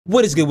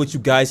What is good with you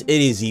guys? It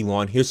is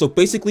Elon here. So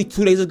basically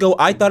 2 days ago,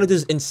 I thought of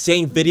this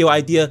insane video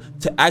idea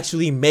to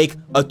actually make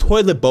a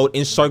toilet boat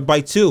in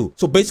SHARKBITE 2.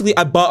 So basically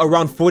I bought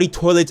around 40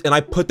 toilets and I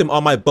put them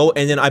on my boat,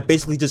 and then I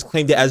basically just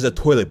claimed it as a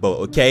toilet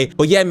boat, okay?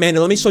 But yeah, man,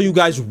 let me show you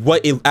guys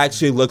what it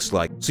actually looks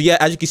like. So yeah,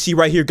 as you can see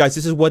right here, guys,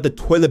 this is what the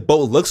toilet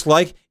boat looks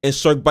like in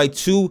SHARKBITE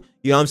 2.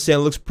 You know what I'm saying?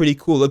 Looks pretty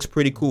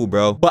cool,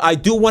 bro. But I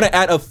do want to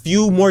add a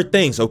few more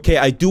things, okay?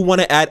 I do want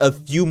to add a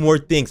few more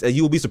things, and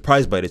you will be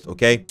surprised by this,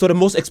 okay? So the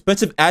most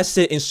expensive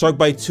asset in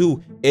SHARKBITE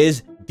 2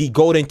 is the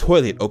golden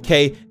toilet,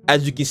 okay?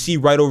 As you can see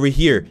right over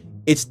here,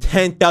 it's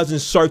 10,000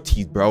 shark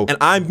teeth, bro. And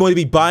I'm going to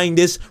be buying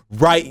this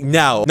right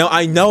now. Now,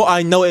 I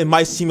know it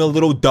might seem a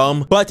little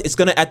dumb, but it's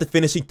gonna add the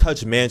finishing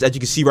touch, man. As you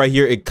can see right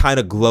here, it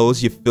kind of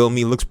glows, you feel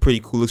me? Looks pretty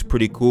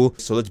cool.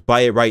 So let's buy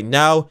it right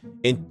now.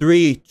 In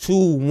 3,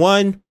 2,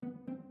 1.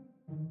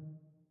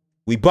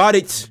 We bought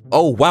it.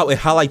 Oh, wow. It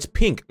highlights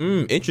pink.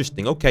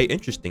 Interesting. Okay,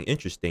 interesting.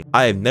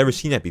 I have never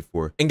seen that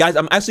before. And guys,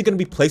 I'm actually going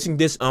to be placing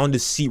this on the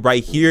seat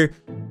right here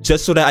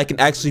just so that I can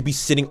actually be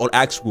sitting on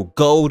actual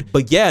gold.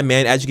 But yeah,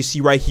 man, as you can see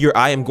right here,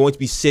 I am going to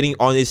be sitting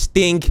on this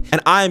thing, and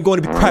I am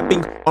going to be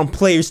prepping on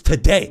players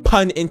today.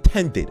 Pun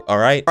intended. All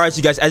right. All right,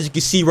 so guys, as you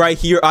can see right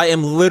here, I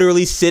am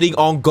literally sitting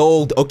on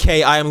gold.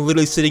 Okay, I am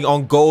literally sitting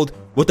on gold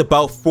with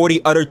about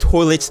 40 other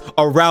toilets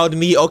around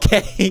me,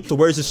 okay? So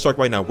where's this shark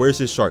right now? Where's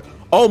this shark?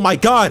 Oh my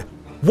god!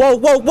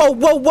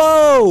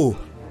 Whoa!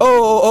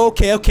 Oh,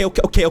 okay.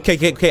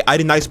 I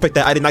did not expect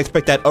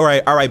that. All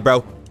right,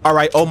 bro. All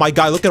right. Oh my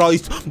god, look at all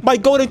these. My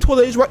golden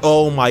toilet is right.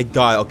 Oh my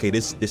god. Okay,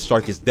 this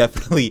shark was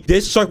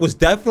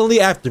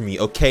definitely after me,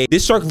 okay?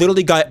 This shark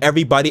literally got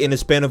everybody in a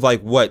span of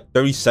like, what,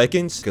 30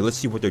 seconds? Okay, let's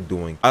see what they're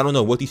doing. I don't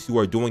know what these two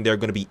are doing. They're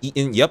gonna be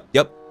eaten. Yep.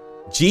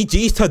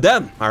 GG's to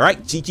them. All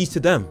right, GG's to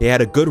them. They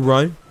had a good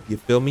run. You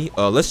feel me?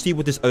 Let's see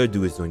what this other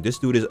dude is doing. This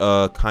dude is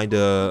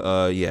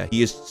yeah,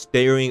 he is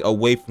staring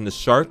away from the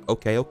shark.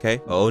 Okay.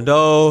 Oh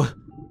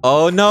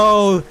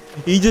no,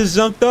 he just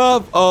jumped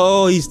up.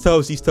 Oh, he's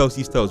toast.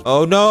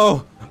 Oh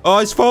no, oh,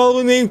 he's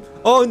following me.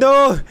 Oh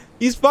no,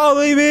 he's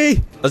following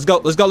me. Let's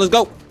go.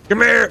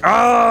 Come here.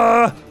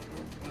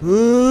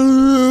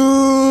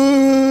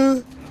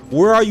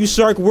 Where are you,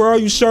 shark?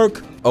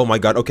 Oh my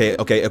god. Okay.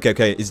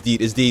 It's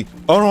deed.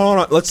 Oh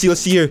no. Let's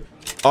see here.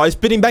 Oh, he's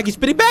spitting back.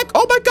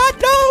 Oh my god,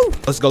 no.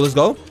 Let's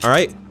go. All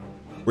right,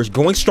 we're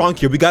going strong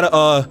here. We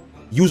gotta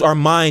use our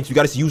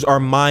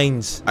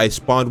minds. I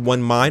spawned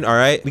one mine. All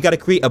right, we gotta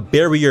create a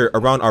barrier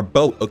around our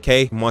boat.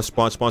 Okay, come on,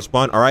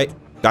 spawn. All right,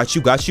 got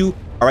you.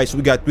 All right, so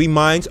we got 3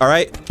 mines. All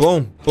right,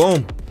 boom.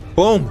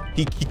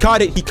 He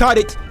caught it.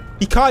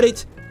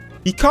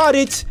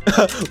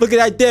 Look at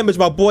that damage,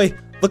 my boy.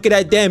 Look at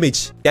that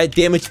damage. That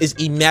damage is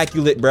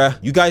immaculate, bruh.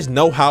 You guys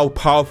know how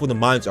powerful the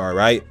mines are,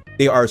 right?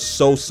 They are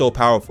so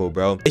powerful,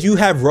 bro. If you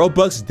have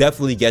Robux,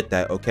 definitely get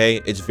that,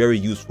 okay? It's very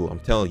useful, I'm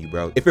telling you,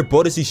 bro. If your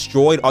boat is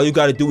destroyed, all you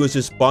gotta do is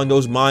just spawn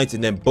those mines,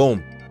 and then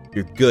boom,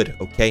 you're good,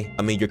 okay?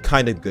 I mean, you're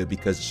kind of good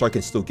because the shark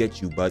can still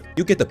get you, but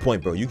you get the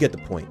point, bro.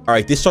 All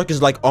right, this shark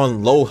is like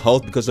on low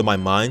health because of my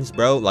mines,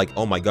 bro. Like,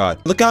 oh my god.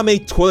 Look how many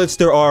toilets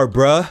there are,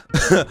 bruh.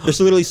 There's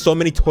literally so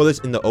many toilets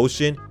in the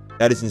ocean.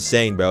 That is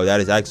insane, bro.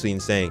 That is actually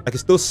insane. I can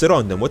still sit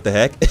on them. What the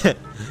heck?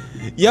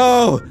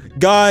 Yo,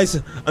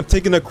 guys, I'm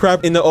taking a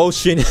crap in the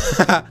ocean.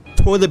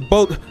 Toilet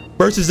boat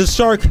versus the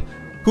shark.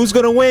 Who's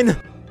gonna win?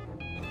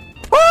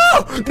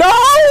 Oh,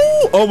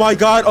 no! Oh my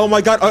god.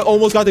 I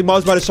almost got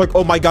demolished by the shark.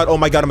 Oh my god.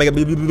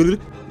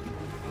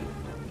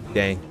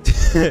 Dang.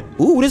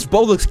 Ooh, this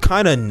boat looks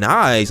kind of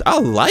nice. I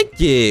like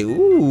it.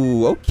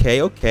 Ooh, okay.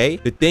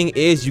 The thing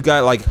is, you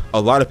got like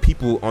a lot of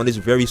people on this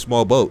very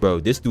small boat. Bro,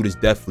 this dude is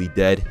definitely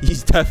dead.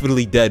 He's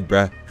definitely dead,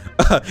 bruh.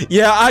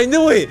 Yeah, I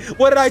knew it.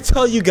 What did I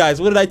tell you guys,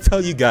 bro?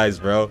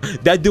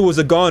 That dude was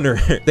a goner.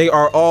 They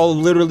are all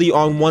literally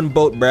on one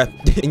boat, bruh.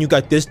 And you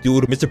got this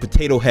dude, Mr.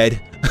 Potato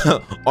Head,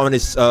 on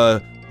his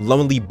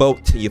lonely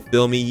boat. You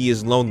feel me? He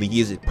is lonely.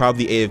 He is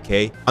probably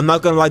AFK. I'm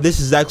not gonna lie,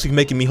 this is actually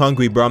making me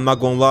hungry, bro. I'm not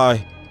gonna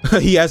lie.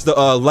 He has the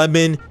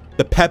lemon,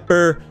 the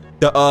pepper,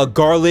 the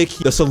garlic,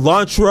 the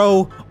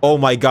cilantro. Oh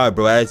my god,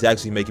 bro, that is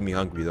actually making me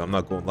hungry, though. I'm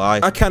not gonna lie.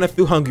 I kind of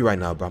feel hungry right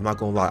now, bro. I'm not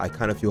gonna lie. I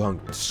kind of feel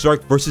hungry.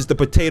 Shark versus the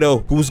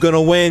potato. Who's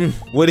gonna win?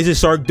 What is this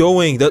shark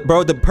doing?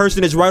 Bro, the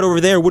person is right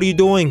over there. What are you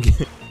doing?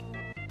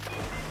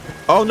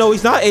 Oh no,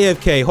 he's not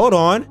AFK. Hold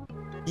on.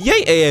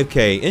 Yay,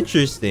 AFK.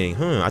 Interesting.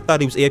 I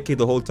thought he was AFK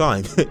the whole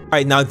time. All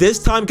right, now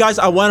this time, guys,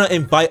 I want to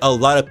invite a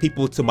lot of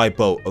people to my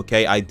boat,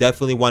 okay? I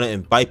definitely want to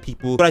invite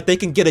people so that they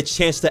can get a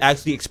chance to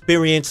actually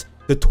experience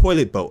the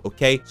toilet boat,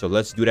 okay? So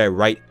let's do that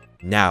right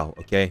now,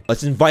 okay?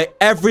 Let's invite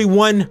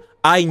everyone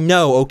I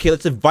know, okay?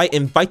 Let's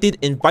invited.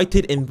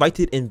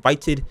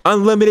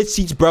 Unlimited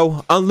seats,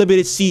 bro.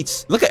 Unlimited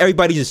seats. Look at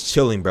everybody just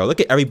chilling, bro.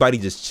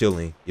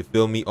 You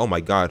feel me? Oh my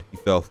god, he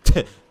fell.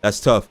 That's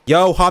tough.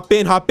 Yo, hop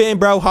in,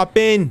 bro. Hop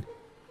in.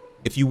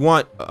 If you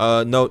want,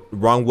 no,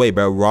 wrong way,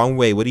 bro. Wrong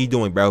way. What are you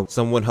doing, bro?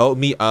 Someone help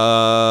me. Should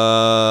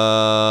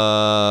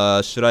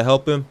I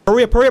help him?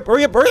 Hurry up.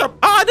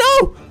 Ah,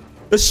 no!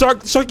 The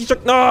sharky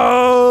shark.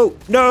 No,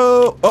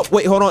 no. Oh,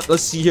 wait, hold on.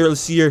 Let's see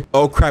here.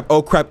 Oh, crap.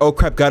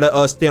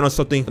 Gotta stand on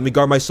something. Let me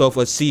guard myself.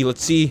 Let's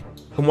see.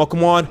 Come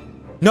on.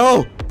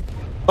 No.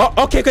 Oh,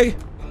 okay.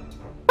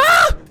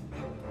 Ah!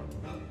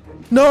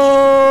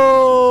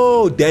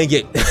 No, dang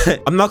it.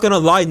 I'm not gonna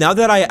lie. Now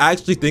that I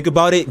actually think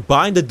about it,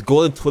 buying the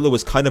golden toilet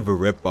was kind of a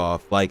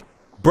ripoff. Like,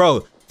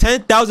 bro,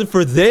 10,000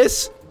 for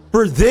this?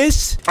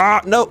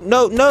 Ah, no.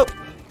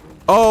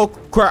 Oh,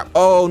 crap.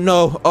 Oh,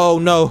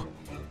 no.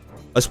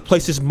 Let's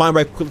place this mine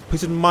right quick.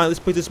 Let's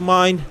place this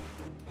mine.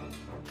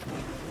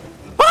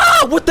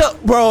 Ah, what the?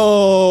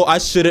 Bro,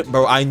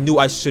 I knew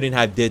I shouldn't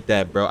have did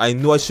that, bro. I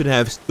knew I shouldn't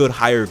have stood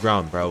higher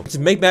ground, bro. To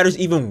make matters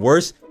even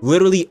worse,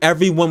 literally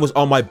everyone was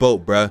on my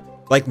boat, bro.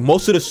 Like,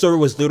 most of the server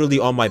was literally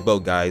on my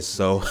boat, guys.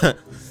 So,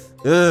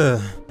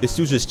 this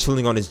dude's just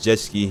chilling on his jet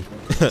ski.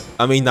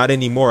 I mean, not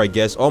anymore, I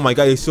guess. Oh my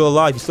god, he's still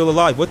alive.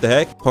 What the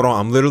heck? Hold on,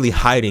 I'm literally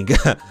hiding.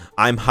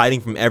 I'm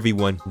hiding from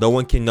everyone. No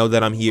one can know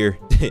that I'm here.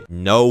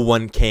 No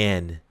one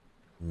can.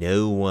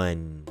 No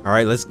one. All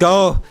right, let's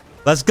go.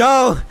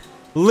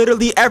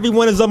 Literally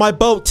everyone is on my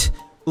boat.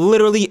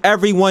 Literally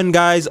everyone,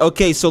 guys.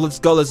 Okay, so let's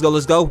go.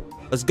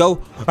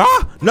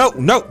 Ah, no.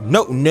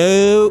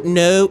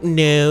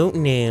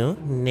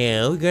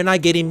 You're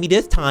not getting me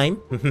this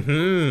time.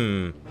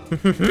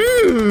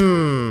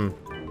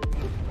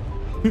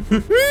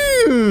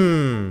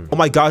 Oh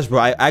my gosh, bro,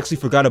 I actually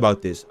forgot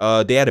about this.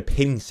 They had a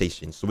painting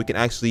station, so we can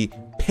actually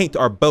paint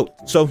our boat.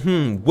 So,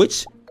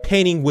 which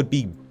painting would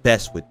be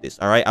best with this?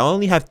 All right, I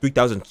only have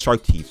 3,000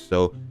 shark teeth,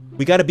 so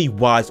we gotta be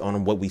wise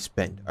on what we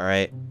spend. All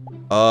right,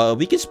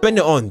 we can spend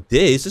it on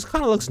this. This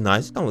kind of looks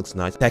nice.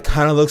 That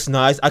kind of looks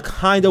nice. I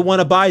kind of want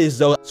to buy this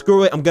though.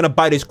 Screw it, I'm gonna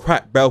buy this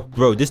crap, bro.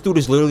 This dude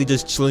is literally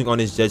just chilling on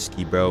his jet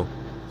ski, bro.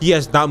 He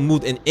has not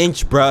moved an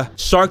inch, bruh.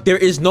 Shark, there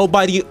is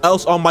nobody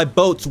else on my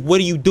boat. So what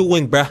are you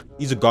doing, bruh?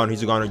 He's a goner.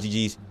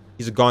 GG's.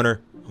 He's a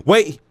goner.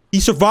 Wait, he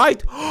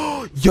survived?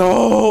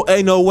 Yo,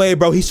 ain't no way,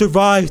 bro. He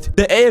survived.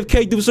 The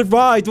AFK dude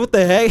survived. What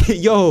the heck?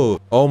 Yo.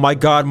 Oh my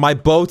god, my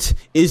boat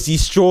is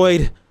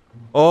destroyed.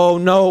 Oh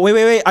no.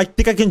 Wait. I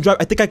think I can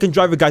drive it,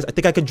 guys. I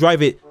think I can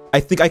drive it.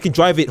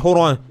 Hold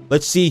on.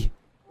 Let's see.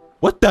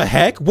 What the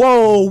heck?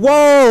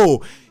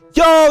 Whoa.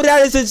 Yo,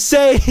 that is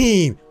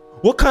insane.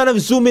 What kind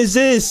of zoom is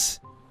this?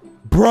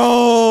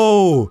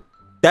 Bro,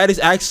 that is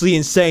actually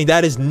insane.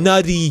 That is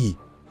nutty.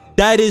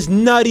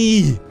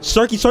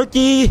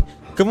 Sharky.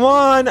 Come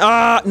on.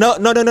 No.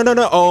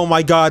 Oh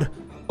my god.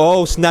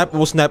 Oh snap.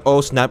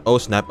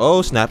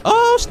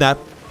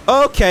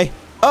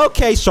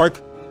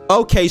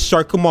 Okay,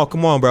 shark. Come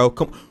on, bro.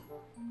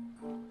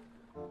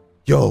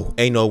 Yo,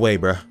 ain't no way,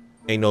 bro.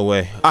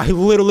 I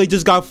literally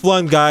just got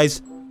flung,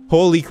 guys.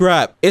 Holy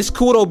crap. It's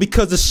cool though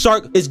because the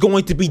shark is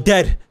going to be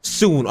dead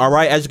soon, all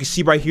right? As you can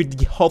see right here,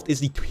 the health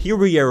is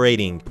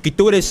deteriorating. We can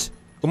do this.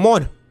 Come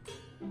on.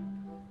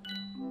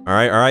 All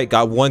right.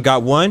 Got one.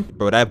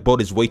 Bro, that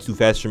boat is way too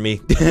fast for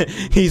me.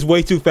 He's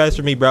way too fast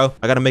for me, bro.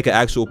 I gotta make an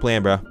actual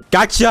plan, bro.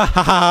 Gotcha.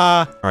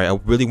 All right, I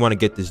really want to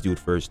get this dude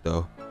first,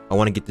 though.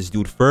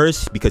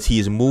 Because he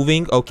is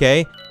moving,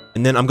 okay?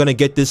 And then I'm gonna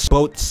get this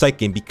boat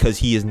second because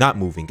he is not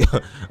moving,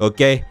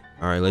 okay?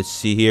 All right, let's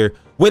see here.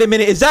 Wait a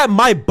minute, is that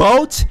my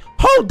boat?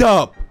 Hold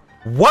up.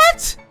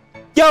 What?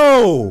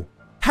 Yo,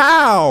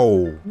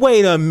 how?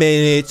 Wait a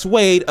minute.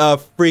 Wait a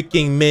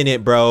freaking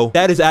minute, bro.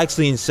 That is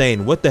actually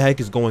insane. What the heck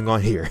is going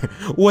on here?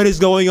 What is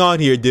going on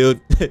here, dude?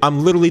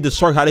 I'm literally the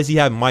shark. How does he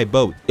have my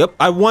boat? Yep,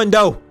 I won,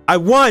 though.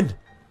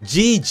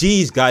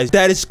 GG's, guys.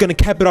 That is gonna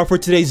cap it off for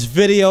today's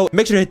video.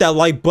 Make sure to hit that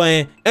like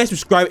button and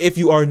subscribe if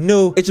you are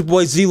new. It's your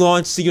boy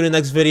Zelon. See you in the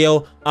next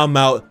video. I'm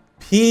out.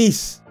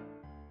 Peace.